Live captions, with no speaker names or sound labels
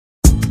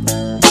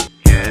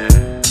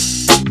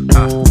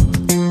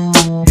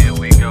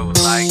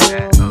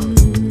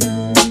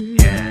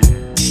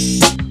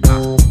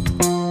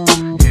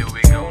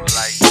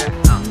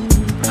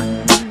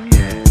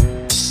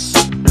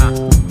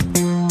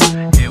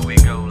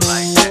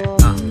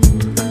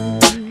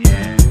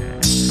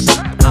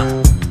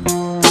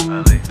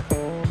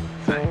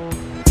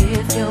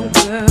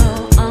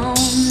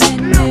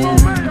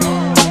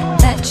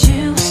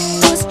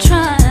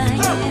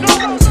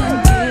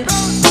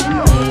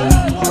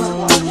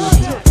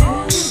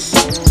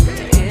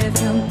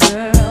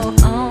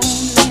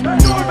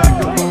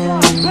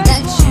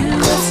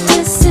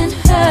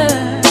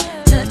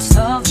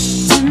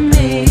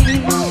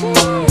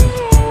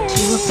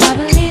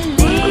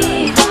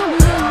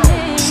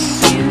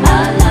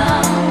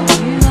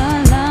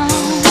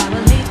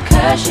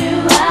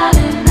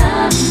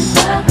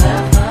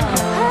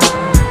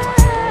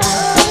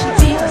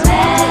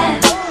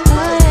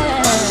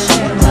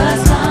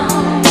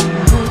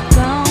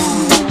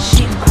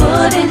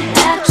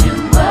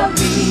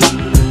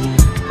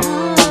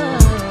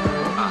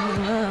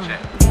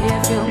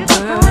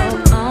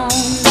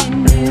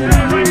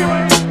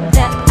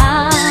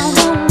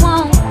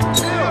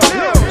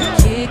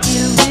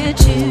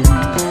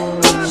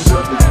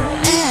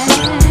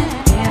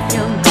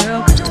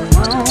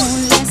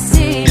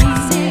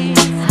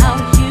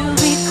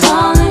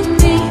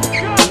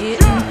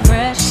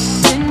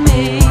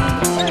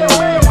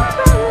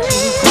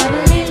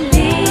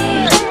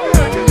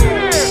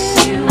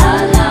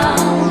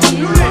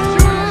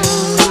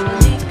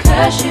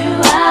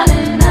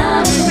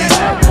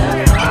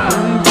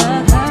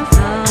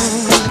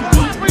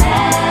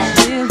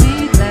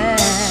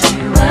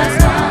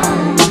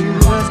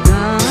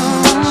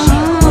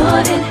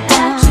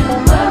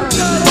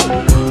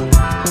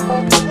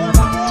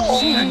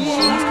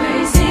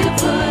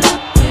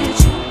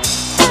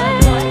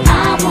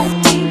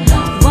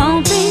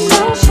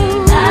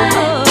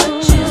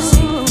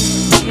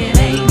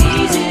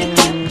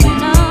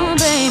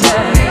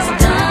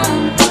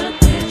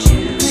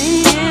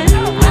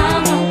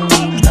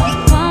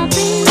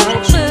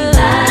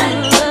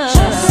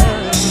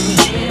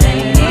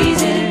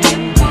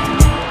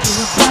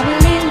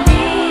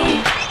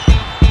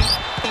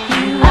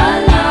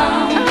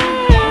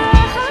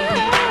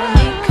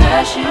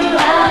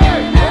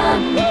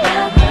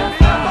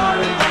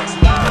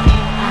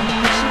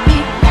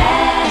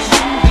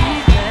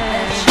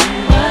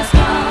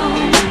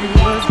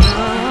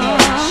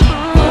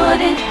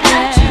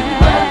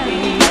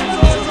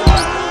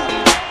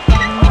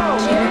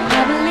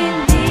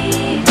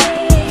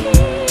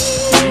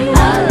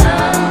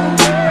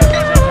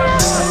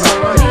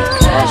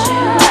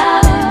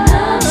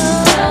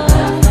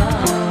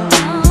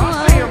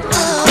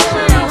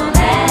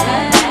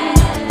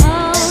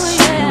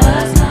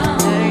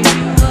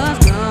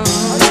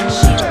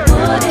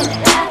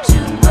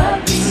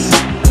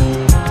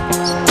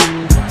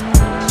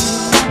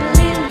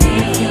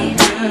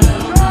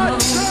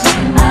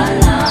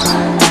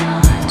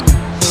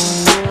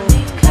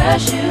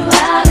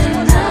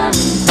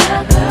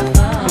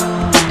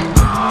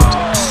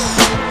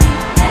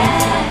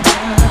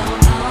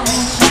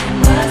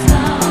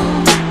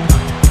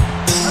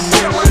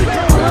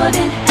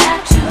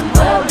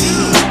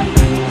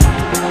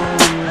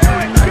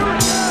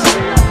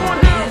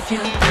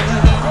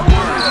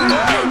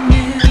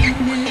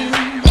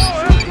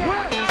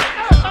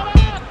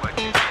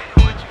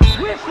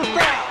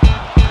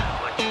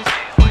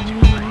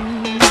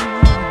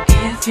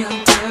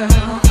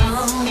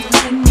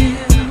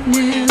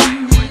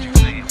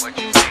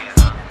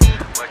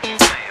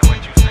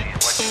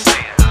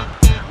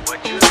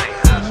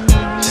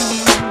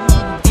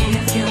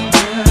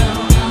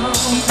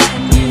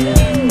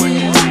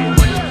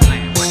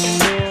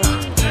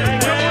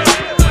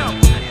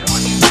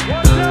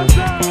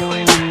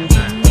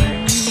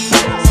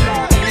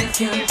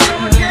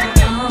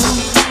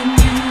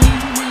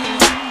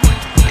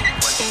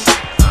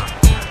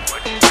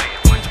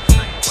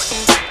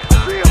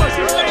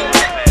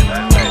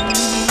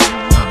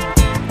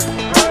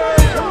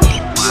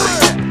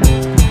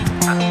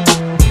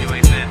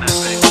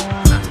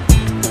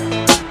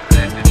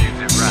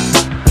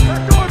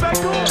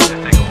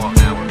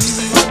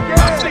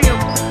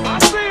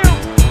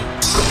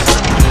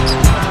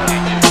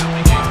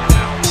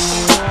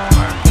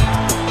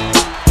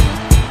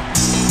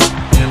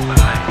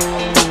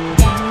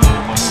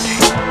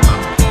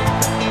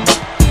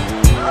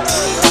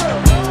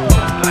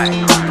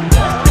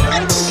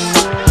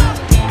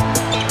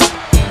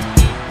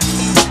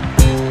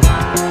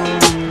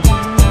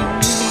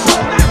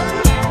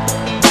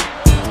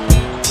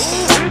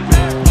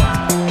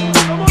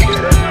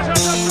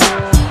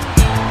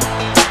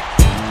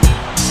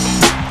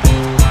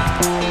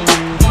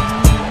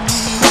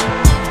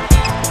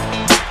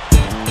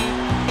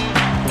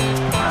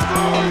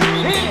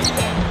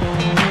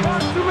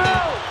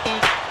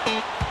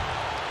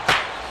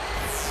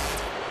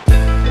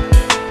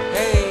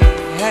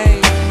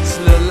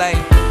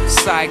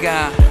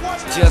Saigon,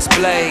 just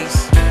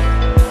blaze.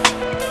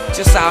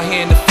 Just out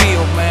here in the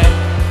field, man,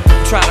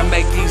 trying to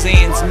make these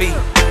ends meet.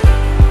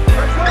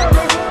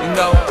 You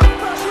know,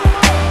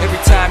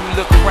 every time you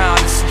look around,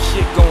 there's some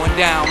shit going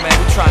down, man.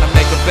 We're trying to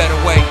make a better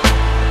way.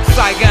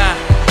 Saigon,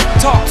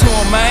 talk to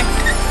him, man.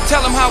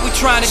 Tell him how we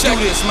trying to do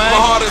this, man.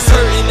 My heart is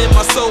hurting and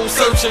my soul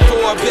searching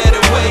for a better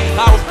way.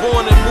 I was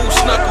born in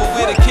Moose Knuckle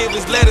where the kid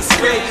was led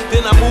astray.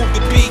 Then I moved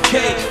to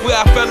BK where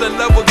I fell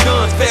in love with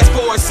guns. Fast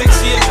forward 6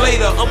 years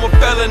later, I'm a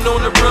felon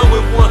on the run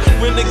with one.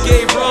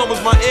 Renegade Run was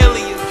my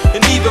alias.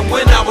 And even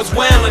when I was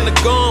wailing, the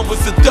gun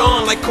was the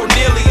dawn like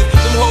Cornelius.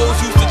 Them hoes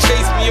used to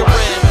chase me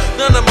around.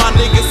 None of my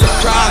niggas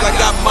surprised. I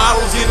got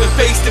models giving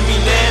face to me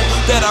now.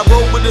 That I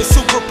roll with a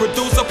super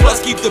producer,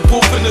 plus keep the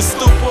booth in the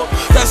stupor.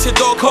 That's your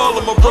dog, call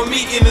him a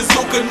rummy in his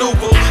Zuka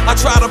Noodle. I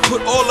try to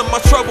put all of my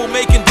trouble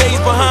making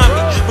days behind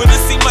me, but it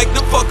seemed like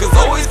them fuckers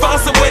always find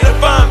some way to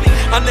find me.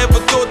 I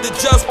never thought that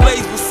Just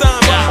Blaze would sign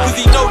me, cause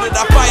he know that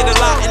I fight a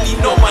lot and he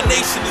know my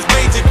nation is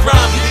major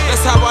grimy.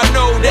 That's how I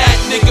know that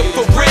nigga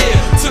for real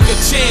took a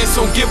chance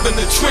on giving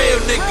the trail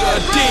nigga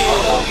a deal.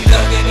 Oh, we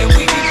thuggin' and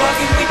we be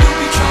buggin', we do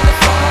be trying to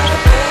find a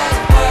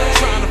better way.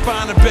 Trying to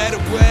find a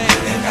better way.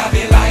 And I'd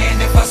be lying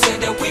if I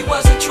said that we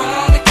wasn't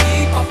trying to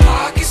keep our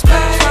pockets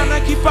paid. Trying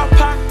to keep our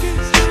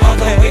pockets.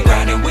 Although we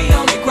grindin', we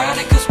only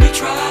grindin' cause we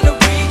trying to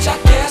reach our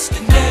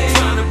destiny.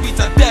 Trying to reach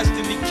our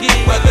destiny, kid.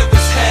 Whether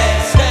it's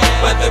hash,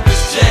 whether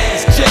it's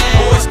jazz,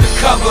 or it's the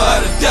cover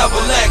of the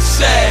Double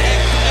X shag.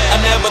 I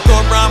never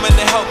thought rhyming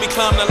to help me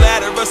climb the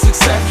ladder of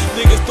success.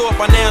 Niggas thought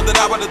by now that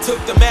I would've took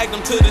the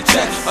Magnum to the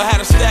chest, or had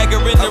a stagger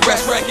in the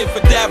rest racket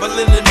for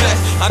dabbling in mess.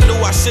 I knew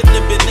I shouldn't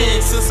have been in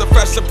since I'm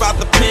fresh about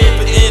the pen,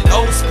 but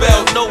N.O.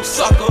 spelled no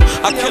sucker.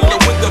 I kill her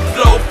with the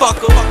flow,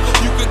 fucker.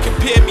 You can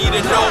compare me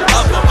to no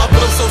other,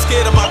 but I'm so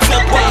scared of my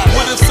temper.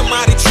 What if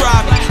somebody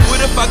tried me?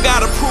 What if I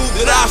gotta prove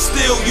that I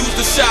still use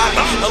the shot?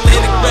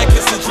 Atlantic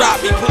Records to drop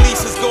me,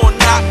 police is gonna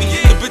knock me,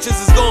 the bitches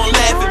is gonna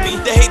laugh at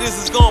me, the haters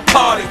is gonna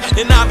party,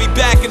 and I'll be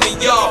back in the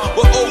yard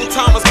with old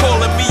timers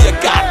calling me a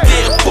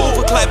goddamn fool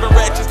for clapping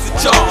ratchets to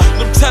jaw.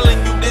 And I'm telling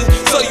you this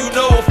so you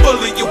know I'm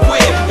fully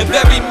aware and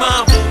very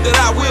mindful that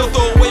I will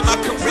throw away my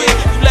career.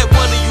 You let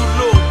one of you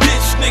little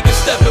bitch niggas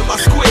step in my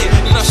square,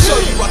 and I'll show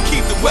you I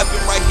keep the weapon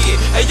right here.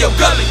 Hey yo,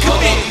 Gully,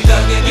 come in. We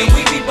thuggin' and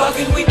we be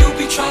buggin', we do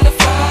be trying to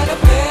find a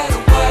better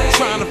way.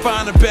 Trying to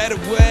find a better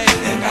way.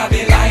 And I'd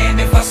be lying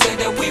if I said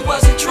that we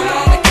wasn't trying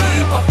to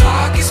keep our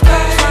pockets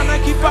paid. Trying to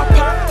keep our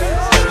pockets.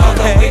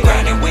 Although we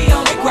grindin', we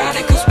only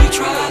grindin' cause we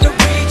trying to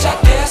reach our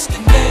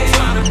destiny.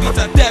 Trying to reach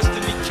our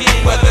destiny, kid.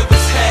 Whether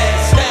it's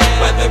hash,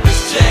 whether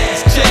it's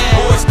jazz,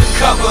 or it's the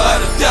cover of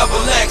the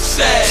Double X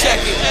shag.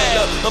 Check it,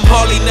 look, I'm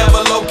hardly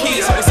never low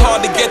key, so it's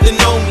hard to get to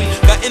know me.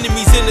 Got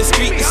enemies in the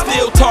street and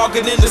still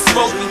targeting to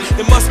smoke me.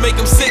 It must make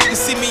them sick to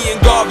see me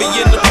and Garvey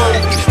in the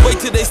movie. Wait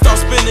till they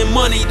start spending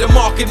money to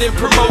market and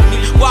promote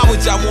me. Why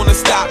would y'all wanna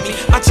stop me?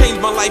 I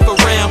changed my life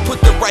around, put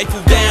the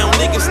rifle down.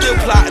 Niggas still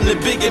plotting to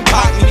big and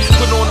pop me.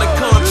 Put on the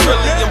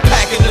contrary, I'm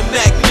packing the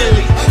Mac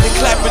Millie and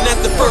clapping at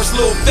the first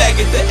little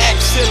faggot to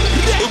act silly.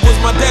 It was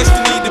my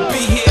destiny to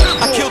be here.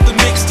 I killed the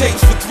mixtapes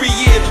for 3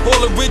 years,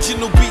 all original.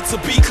 original beat, to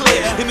be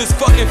clear. And this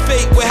fucking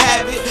fate will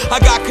have it, I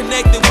got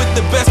connected with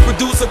the best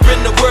producer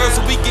in the world,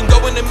 so we can go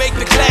in and make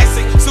the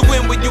classic. So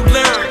when will you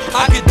learn?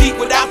 I get deep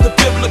without the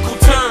biblical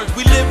terms.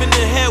 We live in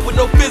the hell with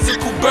no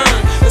physical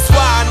burn. That's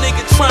why a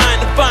nigga trying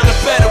to find a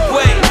better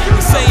way.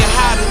 And saying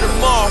hi to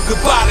tomorrow,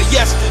 goodbye to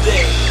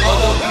yesterday.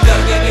 Although we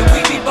thuggin' and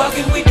we be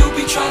buggin', we do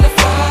be trying to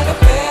find a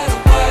better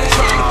way.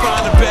 Trying to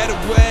find a better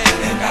way.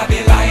 And I'd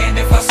be lying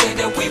if I said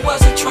that we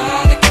wasn't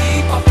trying to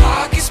keep our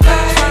pockets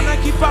paid. Trying to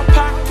keep our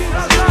pockets.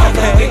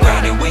 Although we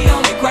grindin', we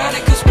only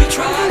grindin' cause we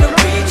trying to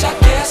reach our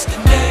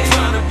destiny.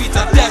 Trying to reach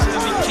our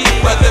destiny,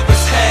 kid. Whether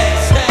it's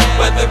hash,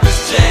 whether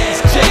it's jazz,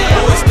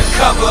 or it's the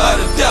cover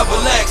of the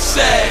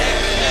XXL.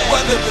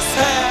 Whether it's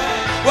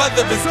hash,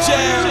 whether it's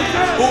jazz,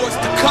 or it's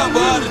the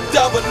cover of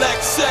the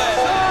XXL.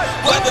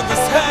 Whether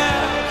it's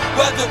hash,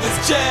 whether it's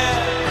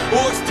jazz,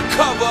 or it's the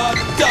cover of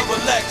the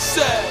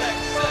XXL.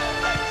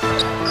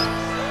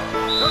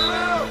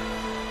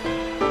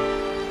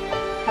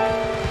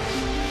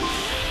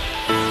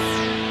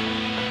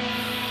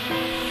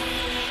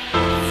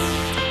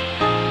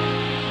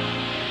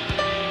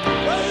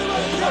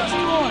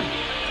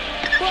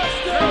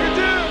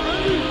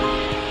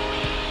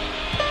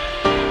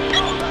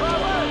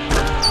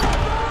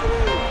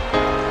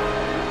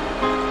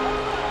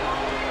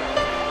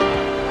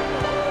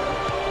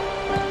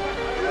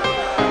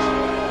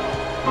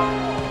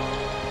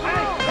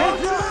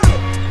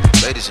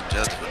 Ladies and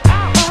gentlemen.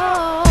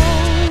 Oh,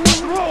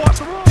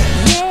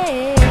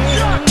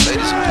 yeah.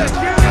 Ladies and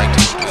gentlemen, I'd like to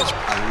introduce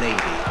a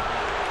lady.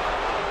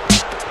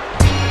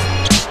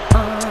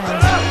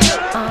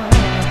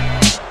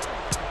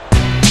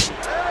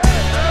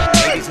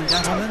 Ladies and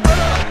gentlemen, a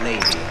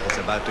lady is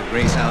about to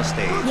grace our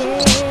stage.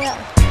 Yeah,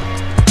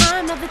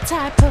 I'm not the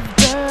type of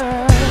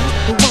girl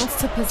who wants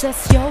to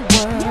possess your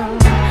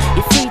world.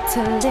 You're free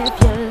to live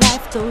your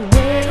life the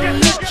way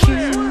you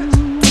choose.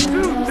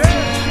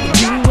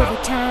 You are the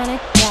kind of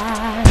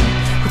guy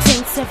who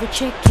thinks every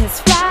chick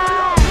is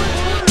right.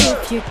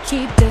 If you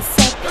keep this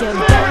up, you're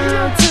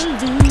bound to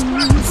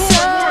lose.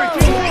 So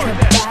think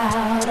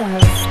about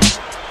us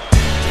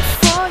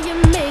before you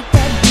make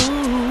that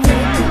move.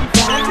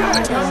 Think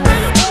about us.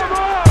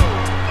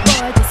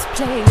 Boy, just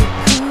play it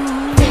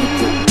cool. Think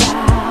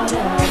about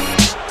us.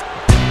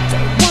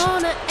 Don't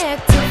wanna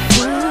act a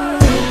fool.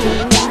 Think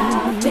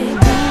about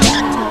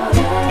us.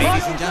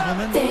 Ladies and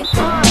gentlemen, Think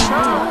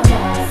about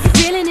us. You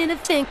really need to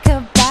think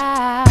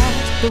about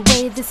the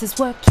way this is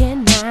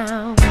working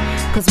now.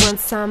 Cause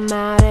once I'm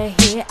out of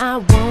here, I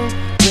won't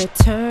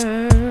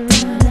return.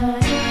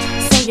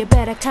 So you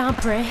better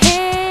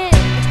comprehend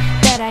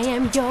that I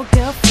am your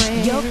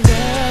girlfriend.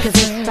 Cause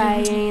if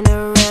I ain't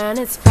around,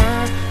 it's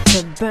bound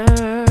to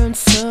burn.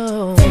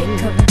 So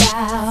think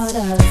about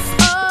us.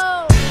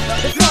 Oh,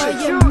 before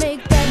you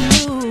make that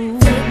move.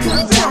 Think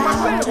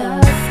about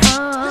us.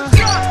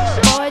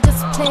 Boy,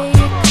 just play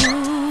it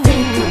cool.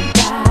 Think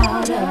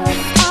about us.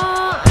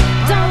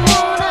 Don't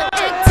wanna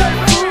act a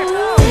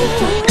fool.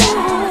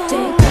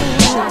 Think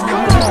about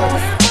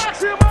us.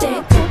 Think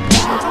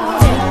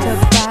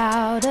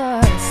about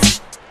us.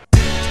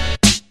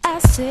 I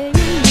say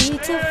you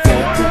need to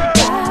think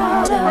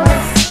about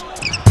us.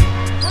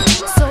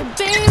 So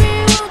baby,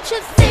 won't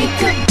you think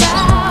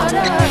about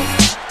us?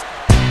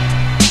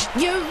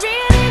 You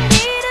really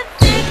need to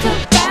think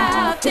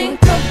about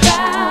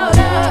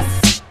us.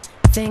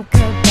 Think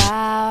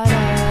about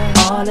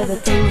us. All of the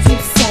things you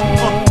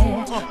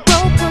said,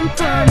 broken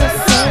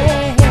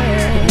promises.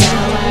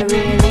 Now I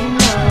really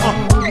know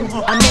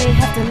I may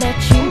have to let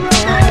you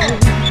go.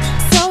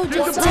 So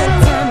just take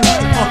time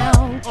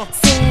out,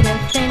 sit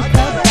and think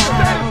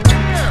about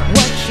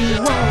what you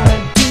wanna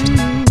do.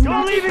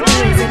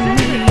 Is it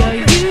me or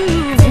you?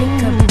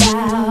 Think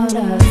about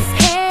us.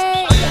 Hey,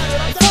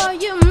 before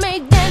you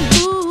make that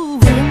move.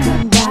 Think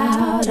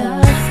about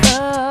us.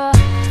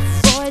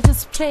 Boy,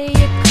 just play